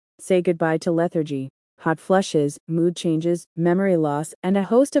say goodbye to lethargy, hot flushes, mood changes, memory loss, and a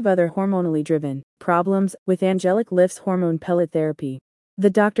host of other hormonally driven problems with Angelic Lift's hormone pellet therapy. The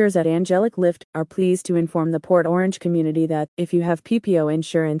doctors at Angelic Lift are pleased to inform the Port Orange community that, if you have PPO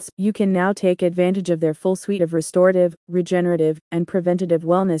insurance, you can now take advantage of their full suite of restorative, regenerative, and preventative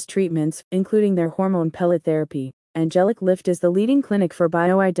wellness treatments, including their hormone pellet therapy. Angelic Lift is the leading clinic for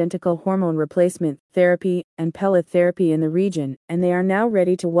bioidentical hormone replacement therapy and pellet therapy in the region, and they are now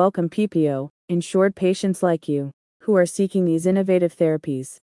ready to welcome PPO insured patients like you who are seeking these innovative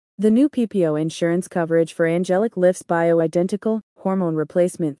therapies. The new PPO insurance coverage for Angelic Lift's bioidentical hormone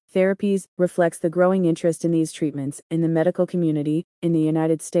replacement therapies reflects the growing interest in these treatments in the medical community in the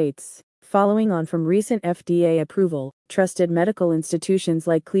United States. Following on from recent FDA approval, trusted medical institutions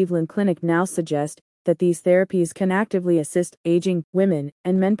like Cleveland Clinic now suggest that these therapies can actively assist aging women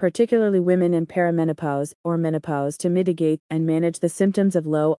and men, particularly women in perimenopause or menopause, to mitigate and manage the symptoms of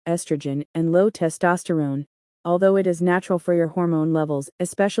low estrogen and low testosterone. Although it is natural for your hormone levels,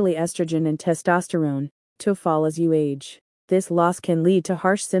 especially estrogen and testosterone, to fall as you age, this loss can lead to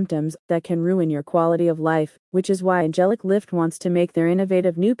harsh symptoms that can ruin your quality of life, which is why Angelic Lift wants to make their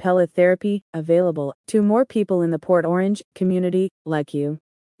innovative new pellet therapy available to more people in the Port Orange community like you.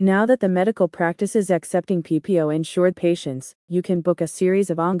 Now that the medical practice is accepting PPO-insured patients, you can book a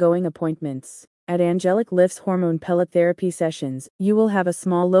series of ongoing appointments. At Angelic Lift's hormone pellet therapy sessions, you will have a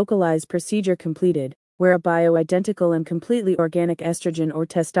small localized procedure completed, where a bioidentical and completely organic estrogen or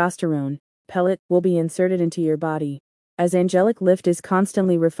testosterone pellet will be inserted into your body. As Angelic Lift is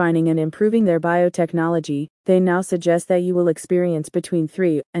constantly refining and improving their biotechnology, they now suggest that you will experience between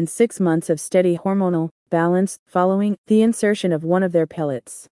 3 and 6 months of steady hormonal balance following the insertion of one of their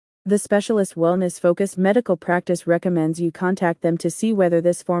pellets. The specialist wellness-focused medical practice recommends you contact them to see whether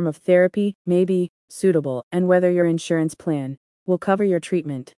this form of therapy may be suitable and whether your insurance plan will cover your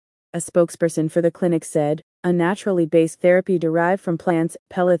treatment. A spokesperson for the clinic said, "A naturally based therapy derived from plants,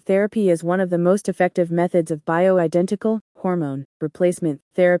 pellet therapy is one of the most effective methods of bioidentical hormone replacement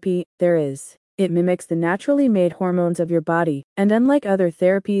therapy there is. It mimics the naturally made hormones of your body, and unlike other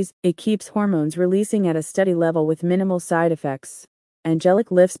therapies, it keeps hormones releasing at a steady level with minimal side effects." Angelic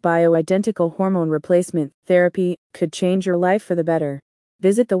Lift's bioidentical hormone replacement therapy could change your life for the better.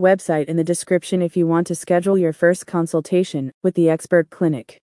 Visit the website in the description if you want to schedule your first consultation with the expert clinic.